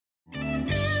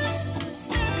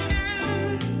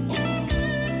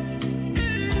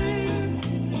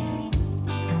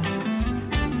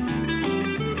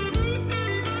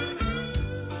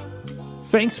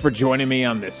Thanks for joining me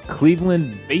on this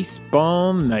Cleveland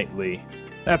Baseball Nightly.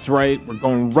 That's right, we're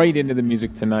going right into the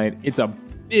music tonight. It's a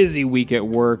busy week at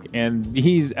work, and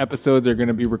these episodes are going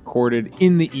to be recorded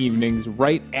in the evenings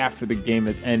right after the game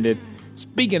has ended.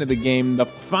 Speaking of the game, the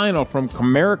final from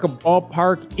Comerica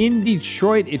Ballpark in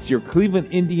Detroit. It's your Cleveland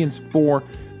Indians 4,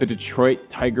 the Detroit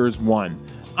Tigers 1.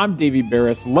 I'm Davey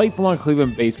Barris, lifelong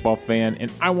Cleveland baseball fan, and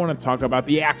I want to talk about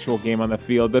the actual game on the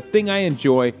field, the thing I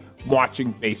enjoy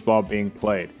watching baseball being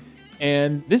played.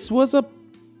 And this was a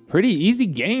pretty easy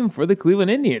game for the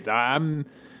Cleveland Indians.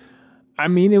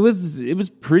 It was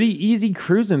pretty easy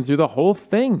cruising through the whole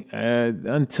thing.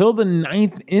 Until the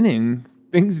ninth inning,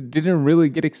 things didn't really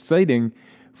get exciting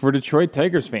for Detroit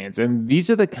Tigers fans. And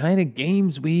these are the kind of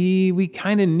games we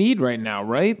kind of need right now,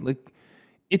 right? Like,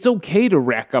 it's okay to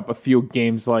rack up a few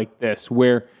games like this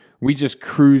where we just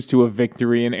cruise to a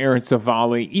victory, and Aaron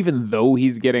Civale, even though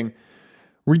he's getting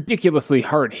ridiculously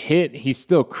hard hit, he's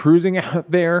still cruising out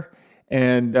there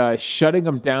and shutting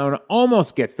them down,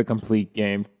 almost gets the complete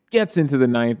game, gets into the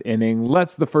ninth inning,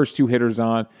 lets the first two hitters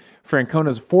on.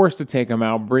 Francona's forced to take him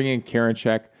out, bring in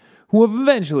Karinchak, who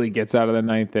eventually gets out of the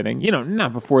ninth inning.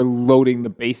 Not before loading the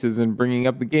bases and bringing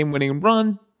up the game-winning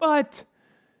run, but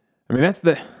that's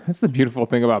the beautiful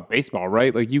thing about baseball,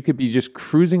 right? Like, you could be just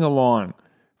cruising along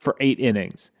for 8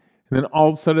 innings, and then all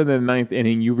of a sudden in the ninth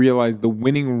inning, you realize the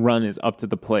winning run is up to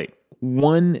the plate.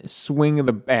 One swing of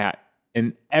the bat,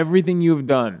 and everything you've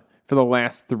done for the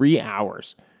last 3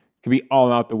 hours could be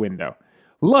all out the window.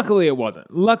 Luckily, it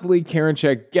wasn't. Luckily,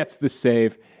 Karinchak gets the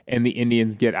save, and the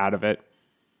Indians get out of it.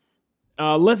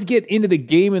 Let's get into the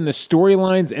game and the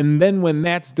storylines, and then when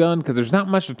that's done, because there's not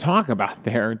much to talk about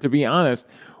there, to be honest,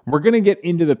 we're going to get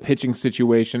into the pitching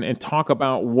situation and talk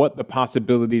about what the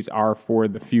possibilities are for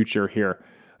the future here,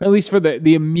 at least for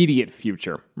the immediate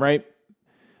future, right?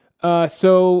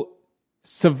 So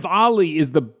Civale is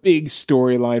the big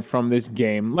storyline from this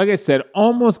game. Like I said,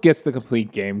 almost gets the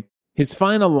complete game. His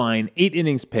final line, 8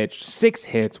 innings pitched, 6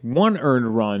 hits, 1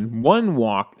 earned run, 1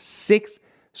 walk, 6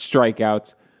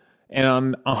 strikeouts, and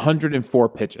on 104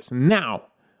 pitches. Now,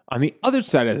 on the other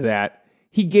side of that,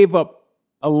 he gave up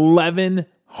 11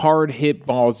 hard hit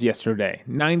balls yesterday,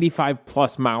 95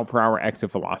 plus mile per hour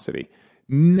exit velocity,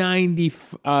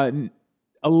 11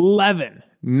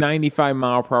 95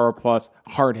 mile per hour plus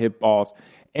hard hit balls.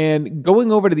 And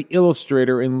going over to the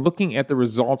Illustrator and looking at the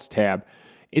results tab,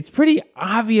 it's pretty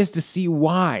obvious to see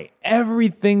why.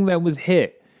 Everything that was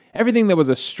hit, everything that was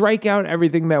a strikeout,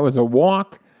 everything that was a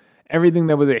walk, everything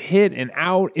that was a hit and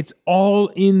out, it's all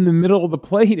in the middle of the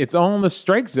plate. It's all in the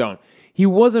strike zone. He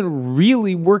wasn't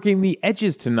really working the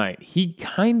edges tonight. He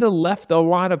kind of left a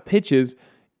lot of pitches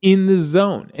in the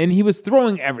zone, and he was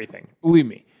throwing everything. Believe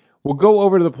me. We'll go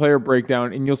over to the player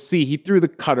breakdown, and you'll see he threw the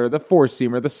cutter, the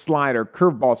four-seamer, the slider,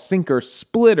 curveball, sinker,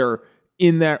 splitter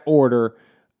in that order,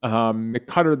 the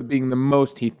cutter being the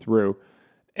most he threw.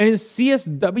 And his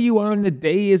CSW on the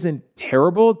day isn't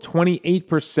terrible,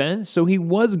 28%, so he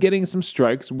was getting some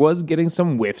strikes, was getting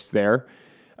some whiffs there.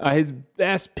 His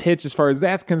best pitch, as far as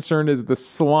that's concerned, is the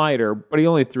slider, but he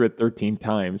only threw it 13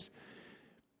 times.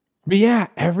 But yeah,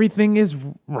 everything is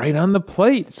right on the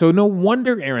plate. So no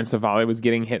wonder Aaron Civale was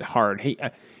getting hit hard.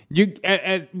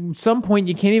 At some point,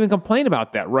 you can't even complain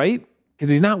about that, right? Because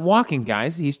he's not walking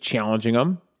guys. He's challenging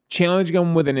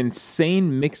them with an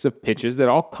insane mix of pitches that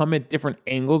all come at different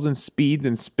angles and speeds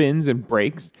and spins and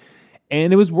breaks.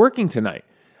 And it was working tonight.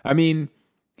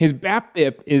 His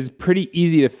BABIP is pretty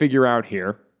easy to figure out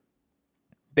here.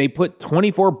 They put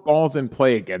 24 balls in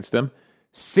play against him.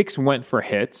 6 went for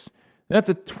hits. That's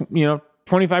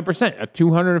 25%, a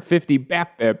 250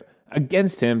 BABIP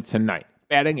against him tonight.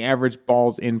 Batting average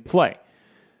balls in play.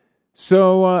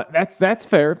 So that's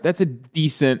fair. That's a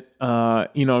decent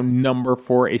number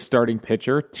for a starting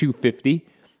pitcher, 250.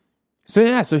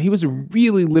 So he was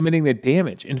really limiting the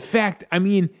damage. In fact,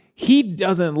 he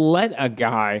doesn't let a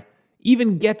guy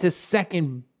even get to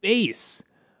second base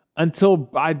until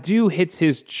Baddoo hits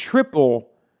his triple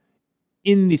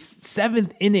in the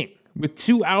 7th inning with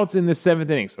 2 outs in the 7th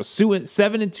inning. So 7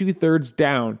 2/3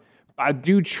 down,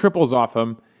 Baddoo triples off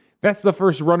him. That's the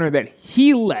first runner that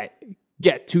he let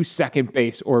get to second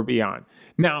base or beyond.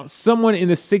 Now, someone in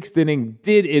the 6th inning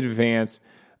did advance.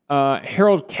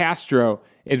 Harold Castro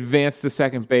advanced to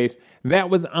second base. That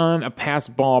was on a pass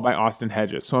ball by Austin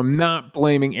Hedges. So I'm not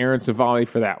blaming Aaron Civale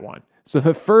for that one. So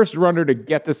the first runner to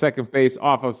get to second base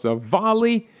off of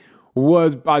Civale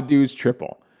was Baddoo's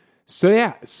triple. So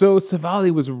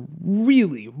Civale was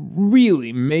really,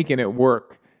 really making it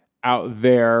work out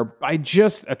there by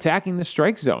just attacking the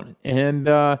strike zone.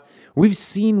 And we've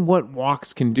seen what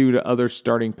walks can do to other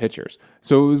starting pitchers.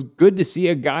 So it was good to see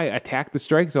a guy attack the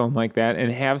strike zone like that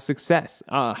and have success,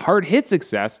 hard hit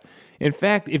success. In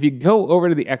fact, if you go over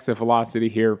to the exit velocity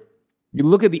here, you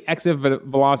look at the exit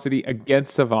velocity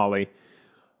against Civale.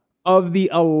 Of the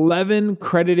 11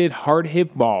 credited hard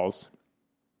hit balls,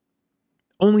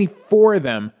 only 4 of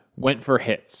them went for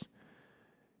hits.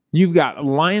 You've got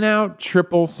line out,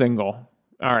 triple, single.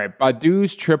 All right,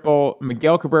 Badu's triple.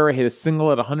 Miguel Cabrera hit a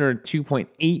single at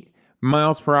 102.8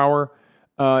 miles per hour.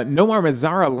 Nomar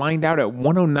Mazara lined out at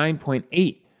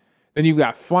 109.8. Then you've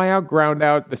got fly out, ground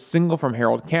out, the single from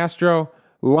Harold Castro,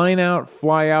 line out,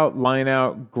 fly out, line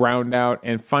out, ground out,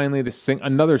 and finally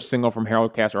another single from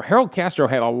Harold Castro. Harold Castro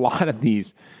had a lot of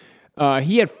these.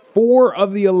 He had 4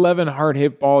 of the 11 hard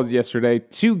hit balls yesterday,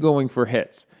 2 going for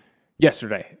hits.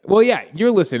 Yesterday. Well, yeah, you're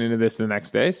listening to this the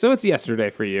next day, so it's yesterday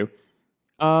for you.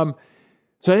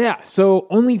 So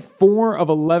only 4 of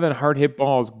 11 hard hit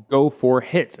balls go for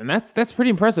hits, and that's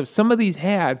pretty impressive. Some of these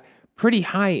had pretty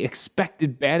high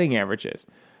expected batting averages.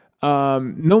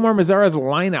 Nomar Mazara's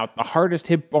line out, the hardest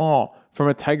hit ball from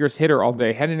a Tigers hitter all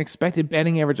day, had an expected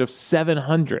batting average of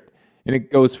 700, and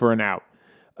it goes for an out.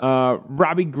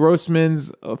 Robbie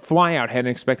Grossman's flyout had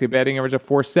an expected batting average of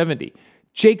 470.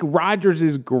 Jake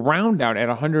Rogers' ground out at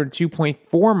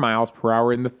 102.4 miles per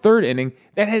hour in the 3rd inning,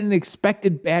 that had an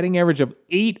expected batting average of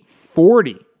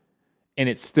 840, and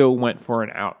it still went for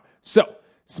an out. So,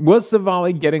 was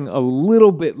Civale getting a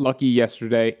little bit lucky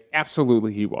yesterday?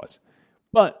 Absolutely he was.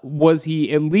 But was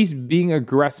he at least being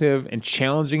aggressive and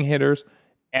challenging hitters?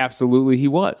 Absolutely he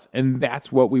was. And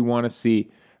that's what we want to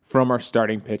see from our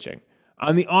starting pitching.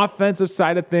 On the offensive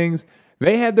side of things,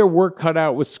 they had their work cut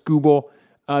out with Skubal.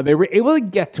 They were able to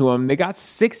get to him. They got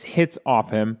 6 hits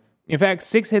off him. In fact,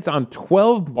 6 hits on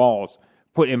 12 balls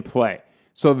put in play.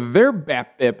 So their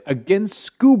BABIP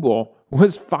against Skubal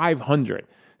was 500.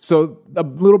 So a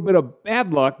little bit of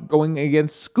bad luck going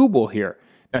against Skubal here.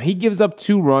 Now he gives up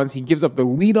 2 runs. He gives up the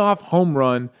leadoff home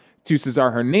run to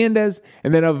Cesar Hernandez.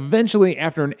 And then eventually,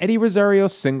 after an Eddie Rosario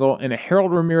single and a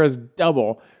Harold Ramirez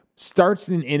double, starts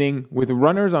an inning with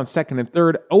runners on 2nd and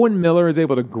 3rd. Owen Miller is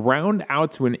able to ground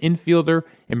out to an infielder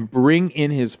and bring in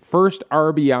his first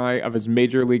RBI of his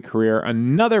major league career.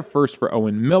 Another first for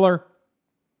Owen Miller.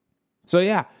 So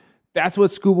yeah, that's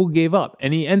what Skubal gave up.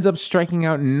 And he ends up striking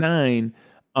out 9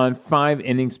 on 5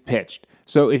 innings pitched.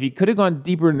 So if he could have gone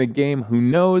deeper in the game, who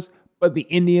knows? But the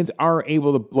Indians are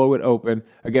able to blow it open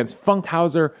against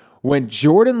Funkhauser when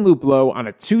Jordan Luplow on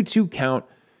a 2-2 count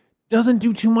doesn't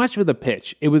do too much with the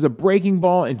pitch. It was a breaking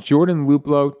ball, and Jordan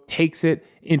Luplow takes it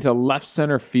into left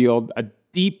center field, a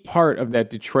deep part of that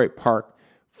Detroit Park,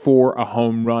 for a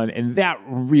home run, and that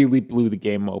really blew the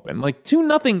game open. Like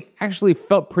 2-0 actually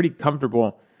felt pretty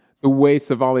comfortable the way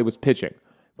Civale was pitching.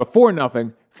 But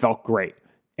 4-0 felt great.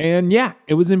 And yeah,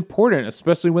 it was important,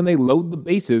 especially when they load the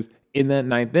bases in that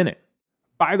 9th inning.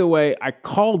 By the way, I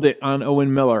called it on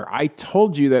Owen Miller. I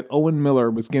told you that Owen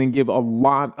Miller was going to give a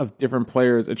lot of different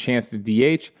players a chance to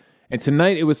DH. And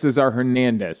tonight it was Cesar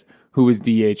Hernandez who was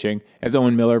DHing as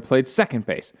Owen Miller played second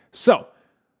base. So,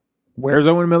 where's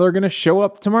Owen Miller going to show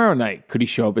up tomorrow night? Could he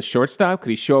show up at shortstop? Could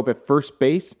he show up at first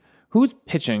base? Who's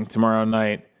pitching tomorrow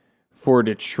night for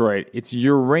Detroit? It's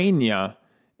Urania.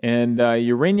 And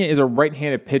Urania is a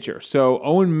right-handed pitcher. So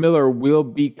Owen Miller will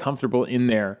be comfortable in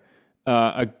there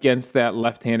against that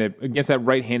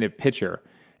right-handed pitcher.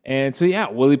 And so, yeah,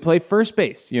 will he play first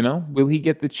base? Will he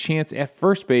get the chance at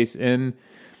first base? And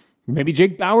maybe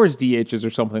Jake Bauers DHs or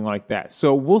something like that.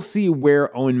 So we'll see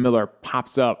where Owen Miller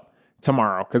pops up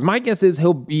tomorrow. Because my guess is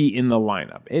he'll be in the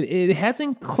lineup. It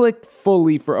hasn't clicked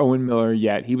fully for Owen Miller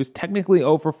yet. He was technically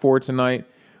 0 for 4 tonight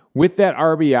with that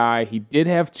RBI. He did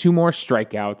have 2 more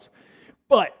strikeouts.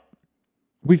 But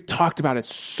we've talked about it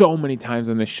so many times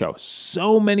on this show.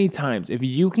 So many times. If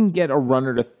you can get a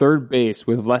runner to third base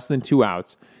with less than 2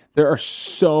 outs, there are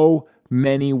so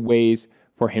many ways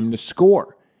for him to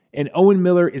score. And Owen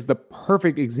Miller is the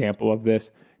perfect example of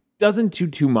this. Doesn't do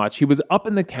too much. He was up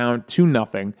in the count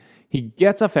 2-0. He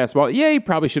gets a fastball. Yeah, he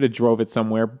probably should have drove it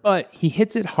somewhere, but he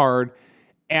hits it hard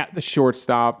at the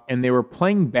shortstop, and they were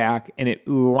playing back, and it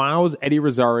allows Eddie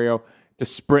Rosario to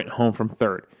sprint home from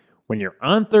third. When you're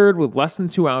on third with less than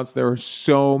 2 outs, there are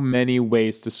so many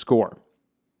ways to score.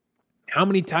 How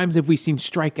many times have we seen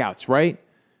strikeouts, right?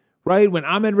 When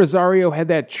Ahmed Rosario had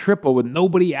that triple with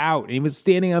nobody out, and he was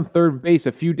standing on third base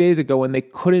a few days ago, and they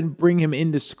couldn't bring him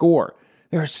in to score.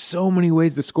 There are so many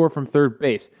ways to score from third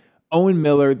base. Owen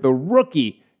Miller, the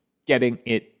rookie, getting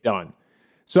it done.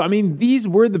 So, I mean, these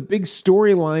were the big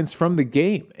storylines from the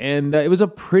game. And it was a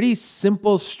pretty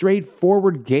simple,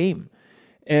 straightforward game.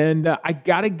 And I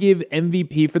got to give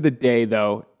MVP for the day,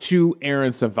 though, to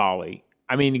Aaron Civale.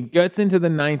 I mean, he gets into the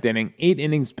ninth inning, 8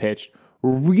 innings pitched,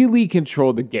 really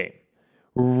controlled the game.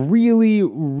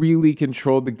 Really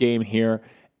controlled the game here.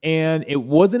 And it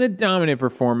wasn't a dominant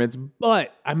performance,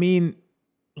 but, I mean,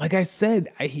 like I said,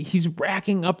 he's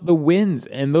racking up the wins,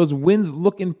 and those wins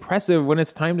look impressive when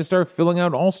it's time to start filling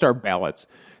out all-star ballots.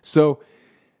 So,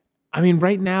 I mean,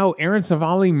 right now, Aaron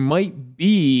Civale might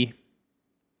be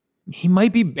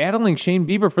battling Shane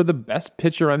Bieber for the best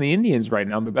pitcher on the Indians right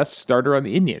now, the best starter on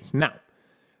the Indians. Now,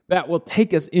 that will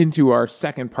take us into our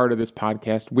second part of this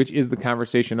podcast, which is the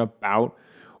conversation about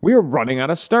we're running out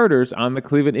of starters on the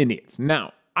Cleveland Indians.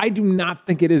 Now, I do not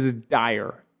think it is as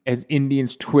dire as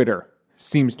Indians Twitter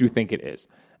seems to think it is.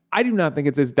 I do not think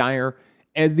it's as dire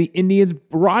as the Indians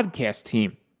broadcast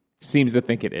team seems to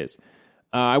think it is.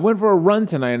 I went for a run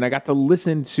tonight, and I got to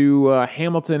listen to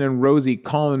Hamilton and Rosie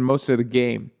calling most of the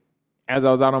game as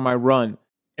I was out on my run.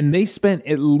 And they spent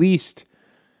at least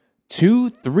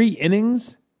 2-3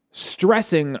 innings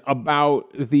stressing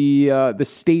about the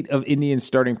state of Indians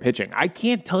starting pitching. I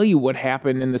can't tell you what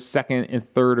happened in the second and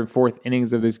third and fourth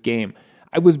innings of this game.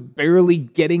 I was barely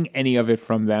getting any of it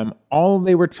from them. All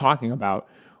they were talking about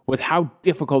was how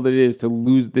difficult it is to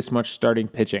lose this much starting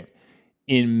pitching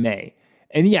in May.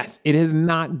 And yes, it has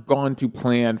not gone to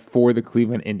plan for the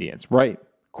Cleveland Indians, right?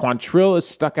 Quantrill is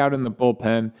stuck out in the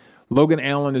bullpen. Logan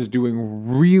Allen is doing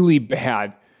really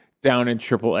bad down in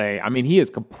AAA. I mean, he has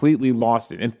completely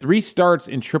lost it. In 3 starts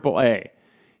in AAA,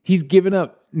 he's given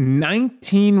up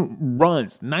 19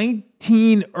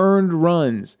 earned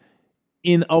runs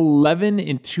in 11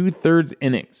 2/3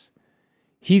 innings.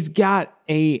 He's got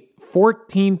a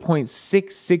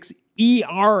 14.66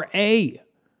 ERA.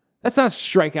 That's not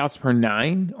strikeouts per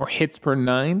 9 or hits per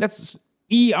 9. That's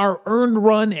earned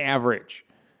run average.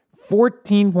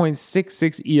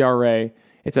 14.66 ERA.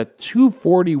 It's a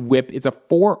 240 whip. It's a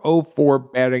 404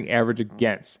 batting average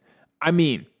against. I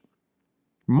mean,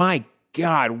 my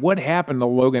God, what happened to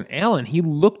Logan Allen? He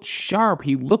looked sharp.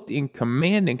 He looked in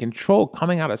command and control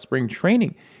coming out of spring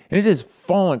training, and it has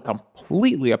fallen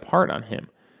completely apart on him.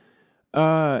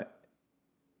 So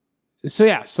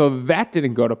that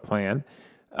didn't go to plan.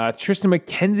 Tristan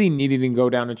McKenzie needed to go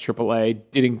down to AAA,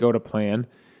 didn't go to plan.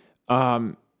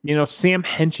 Sam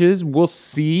Hentges, we'll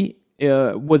see.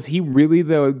 Was he really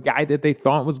the guy that they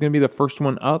thought was going to be the first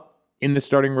one up in the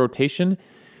starting rotation?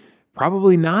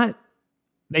 Probably not.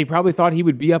 They probably thought he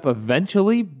would be up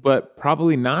eventually, but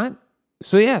probably not.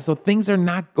 So things are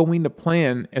not going to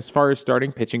plan as far as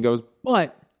starting pitching goes.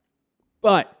 But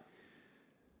the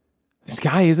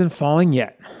sky isn't falling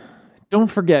yet.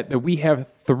 Don't forget that we have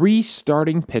 3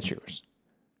 starting pitchers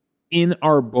in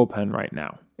our bullpen right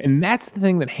now. And that's the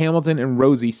thing that Hamilton and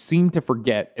Rosie seemed to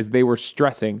forget as they were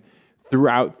stressing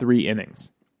throughout 3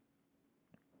 innings.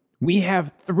 We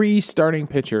have 3 starting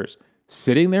pitchers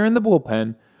sitting there in the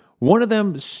bullpen, one of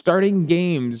them starting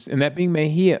games, and that being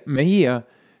Mejia,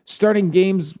 starting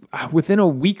games within a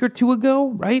week or two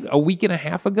ago, right? A week and a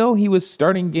half ago, he was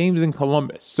starting games in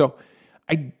Columbus. So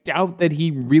I doubt that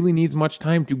he really needs much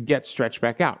time to get stretched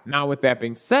back out. Now, with that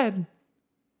being said,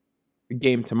 the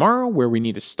game tomorrow where we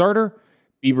need a starter,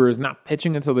 Bieber is not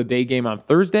pitching until the day game on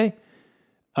Thursday.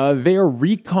 They are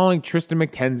recalling Tristan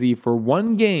McKenzie for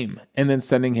 1 game and then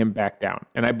sending him back down.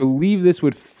 And I believe this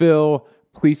would fill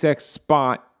Plesac's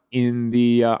spot in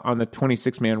the on the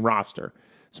 26-man roster.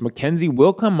 So McKenzie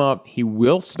will come up. He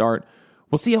will start.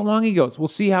 We'll see how long he goes. We'll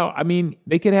see how,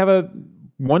 they could have a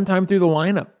one time through the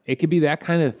lineup. It could be that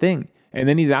kind of thing. And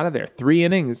then he's out of there. 3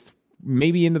 innings,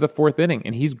 maybe into the 4th inning,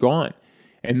 and he's gone.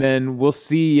 And then we'll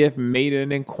see if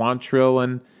Maiden and Quantrill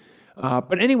and...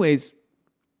 but anyways,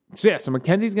 so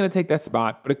McKenzie's going to take that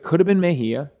spot, but it could have been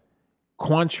Mejia.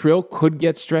 Quantrill could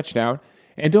get stretched out.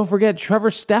 And don't forget,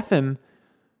 Trevor Stephan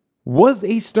was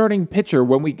a starting pitcher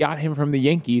when we got him from the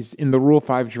Yankees in the Rule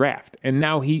 5 draft. And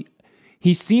now he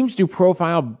seems to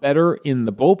profile better in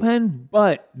the bullpen,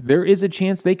 but there is a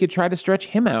chance they could try to stretch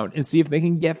him out and see if they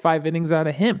can get 5 innings out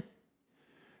of him.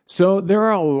 So there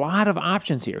are a lot of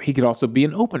options here. He could also be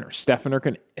an opener. Stephan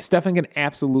can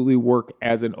absolutely work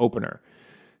as an opener.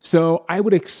 So I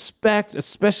would expect,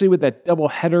 especially with that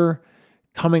doubleheader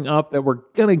coming up, that we're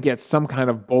going to get some kind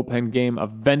of bullpen game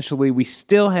eventually. We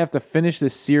still have to finish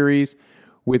this series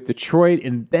with Detroit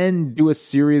and then do a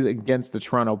series against the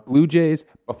Toronto Blue Jays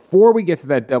before we get to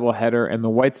that doubleheader and the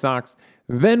White Sox.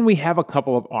 Then we have a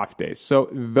couple of off days. So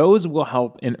those will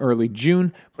help in early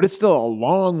June, but it's still a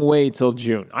long way till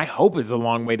June. I hope it's a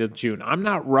long way till June. I'm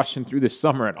not rushing through the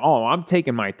summer at all. I'm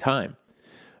taking my time.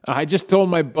 I just told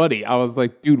my buddy, I was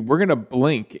like, dude, we're going to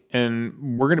blink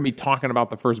and we're going to be talking about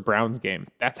the first Browns game.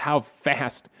 That's how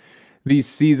fast these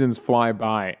seasons fly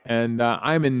by. And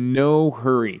I'm in no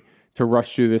hurry to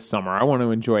rush through this summer. I want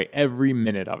to enjoy every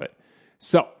minute of it.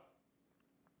 So,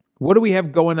 what do we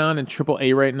have going on in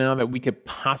AAA right now that we could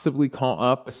possibly call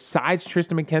up besides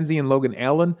Tristan McKenzie and Logan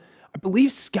Allen? I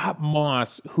believe Scott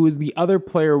Moss, who is the other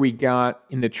player we got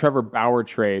in the Trevor Bauer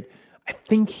trade, I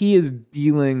think he is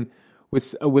dealing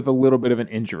with a little bit of an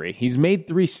injury. He's made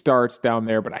 3 starts down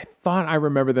there, but I thought I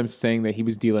remember them saying that he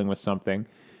was dealing with something.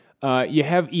 You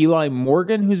have Eli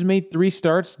Morgan, who's made 3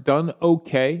 starts, done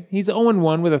okay. He's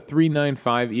 0-1 with a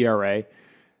 3.95 ERA.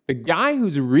 The guy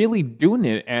who's really doing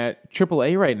it at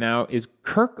AAA right now is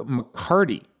Kirk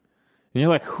McCarty. And you're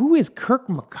like, who is Kirk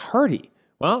McCarty?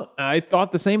 Well, I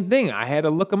thought the same thing. I had to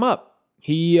look him up.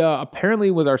 He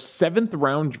apparently was our 7th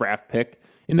round draft pick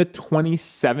in the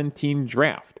 2017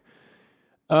 draft.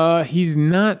 He's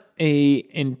not a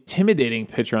intimidating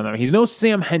pitcher on them. He's no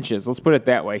Sam Hentges, let's put it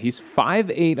that way. He's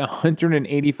 5'8",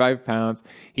 185 pounds.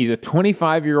 He's a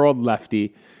 25-year-old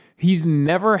lefty. He's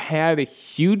never had a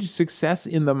huge success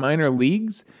in the minor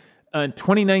leagues. In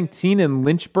 2019 in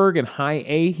Lynchburg and High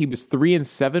A, he was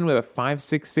 3-7 with a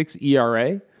 5.66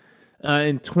 ERA.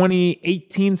 In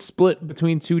 2018 split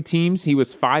between 2 teams, he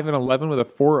was 5-11 with a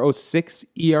 4.06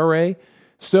 ERA.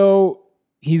 So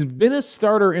he's been a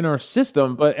starter in our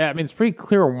system, but I mean, it's pretty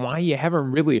clear why you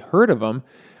haven't really heard of him.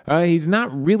 He's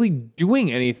not really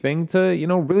doing anything to,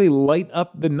 really light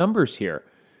up the numbers here.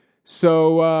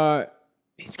 So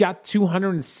he's got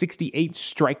 268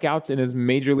 strikeouts in his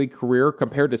major league career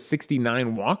compared to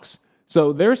 69 walks.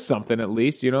 So there's something at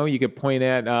least, you could point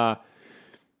at.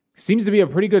 Seems to be a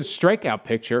pretty good strikeout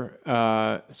picture.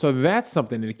 So that's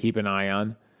something to keep an eye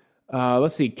on.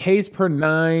 Let's see. Ks per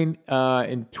 9.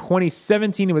 In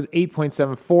 2017, it was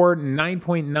 8.74,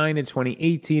 9.9 in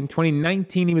 2018.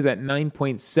 2019, he was at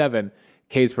 9.7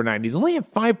 Ks per 9. He's only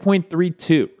at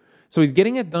 5.32. So he's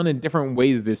getting it done in different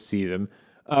ways this season.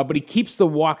 But he keeps the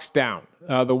walks down.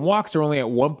 The walks are only at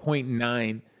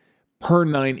 1.9 per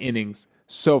 9 innings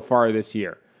so far this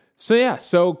year.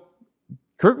 So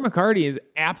Kirk McCarty is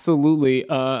absolutely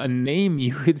a name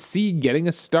you could see getting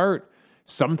a start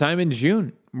sometime in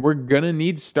June. We're going to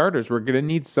need starters. We're going to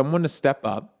need someone to step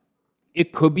up.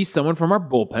 It could be someone from our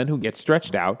bullpen who gets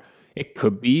stretched out. It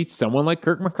could be someone like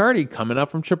Kirk McCarty coming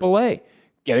up from AAA,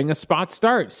 getting a spot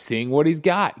start, seeing what he's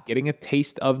got, getting a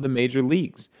taste of the major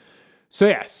leagues.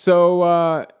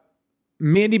 So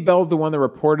Mandy Bell's the one that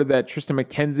reported that Tristan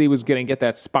McKenzie was going to get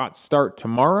that spot start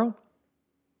tomorrow.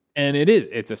 And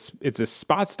it's a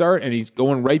spot start, and he's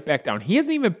going right back down. He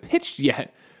hasn't even pitched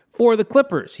yet for the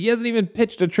Clippers. He hasn't even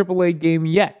pitched a AAA game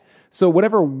yet. So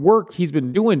whatever work he's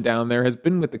been doing down there has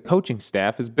been with the coaching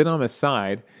staff, has been on the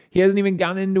side. He hasn't even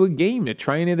gotten into a game to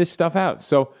try any of this stuff out.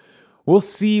 So we'll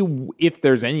see if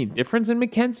there's any difference in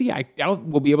McKenzie. I doubt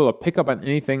we'll be able to pick up on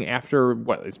anything after,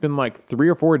 it's been like 3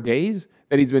 or 4 days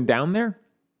that he's been down there.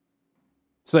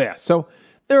 So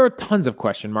there are tons of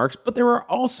question marks, but there are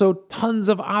also tons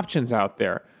of options out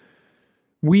there.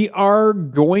 We are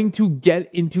going to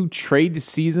get into trade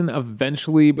season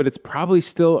eventually, but it's probably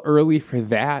still early for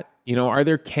that. Are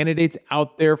there candidates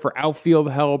out there for outfield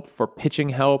help, for pitching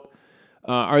help?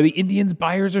 Are the Indians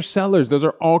buyers or sellers? Those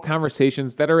are all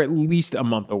conversations that are at least a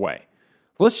month away.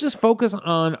 Let's just focus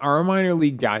on our minor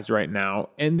league guys right now,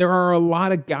 and there are a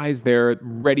lot of guys there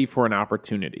ready for an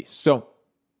opportunity. So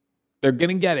they're going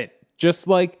to get it. Just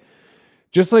like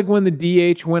when the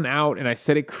DH went out and I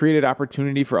said it created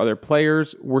opportunity for other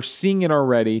players, we're seeing it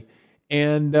already.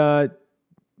 And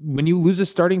when you lose a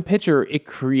starting pitcher, it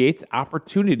creates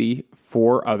opportunity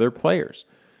for other players.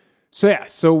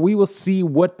 So we will see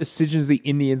what decisions the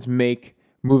Indians make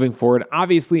moving forward.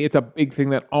 Obviously, it's a big thing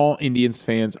that all Indians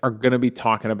fans are going to be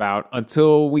talking about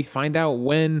until we find out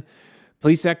when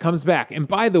Plesac comes back. And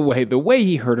by the way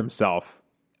he hurt himself,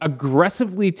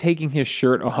 aggressively taking his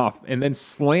shirt off and then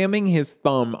slamming his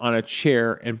thumb on a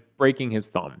chair and breaking his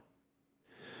thumb.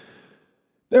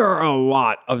 There are a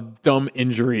lot of dumb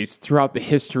injuries throughout the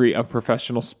history of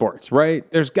professional sports, right?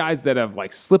 There's guys that have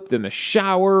slipped in the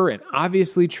shower, and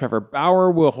obviously Trevor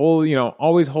Bauer will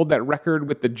always hold that record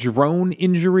with the drone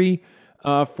injury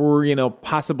for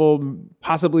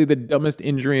possibly the dumbest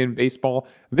injury in baseball.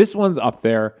 This one's up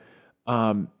there.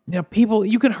 People,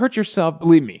 you can hurt yourself.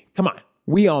 Believe me. Come on.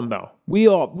 We all know.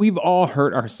 We've all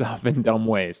hurt ourselves in dumb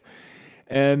ways.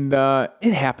 And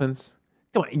it happens.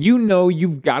 Come on,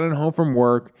 you've gotten home from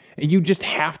work and you just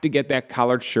have to get that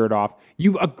collared shirt off.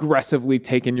 You've aggressively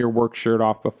taken your work shirt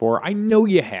off before. I know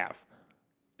you have.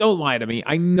 Don't lie to me.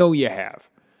 I know you have.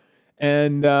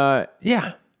 And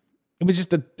It was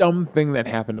just a dumb thing that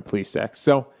happened to Plesac.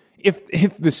 So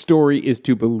if the story is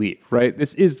to believe, right?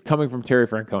 This is coming from Terry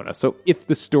Francona. So if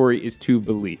the story is to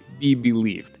be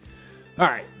believed. All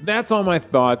right, that's all my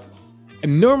thoughts.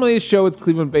 And normally the show is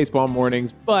Cleveland Baseball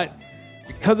Mornings, but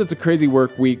because it's a crazy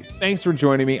work week, thanks for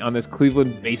joining me on this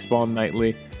Cleveland Baseball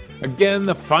Nightly. Again,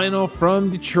 the final from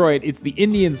Detroit. It's the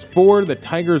Indians 4, the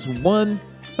Tigers 1.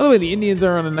 By the way, the Indians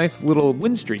are on a nice little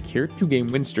win streak here, 2-game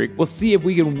win streak. We'll see if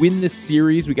we can win this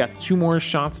series. We got 2 more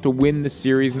shots to win the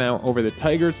series now over the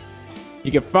Tigers.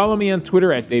 You can follow me on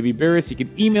Twitter at Davey Berris. You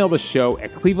can email the show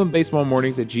at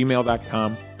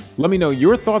clevelandbaseballmornings@gmail.com. Let me know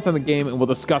your thoughts on the game, and we'll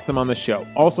discuss them on the show.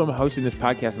 Also, I'm hosting this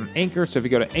podcast on Anchor, so if you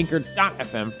go to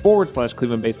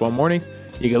anchor.fm/Cleveland Baseball Mornings,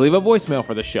 you can leave a voicemail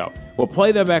for the show. We'll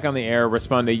play that back on the air,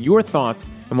 respond to your thoughts,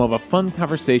 and we'll have a fun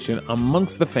conversation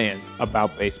amongst the fans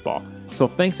about baseball. So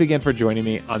thanks again for joining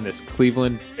me on this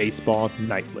Cleveland Baseball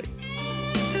Nightly.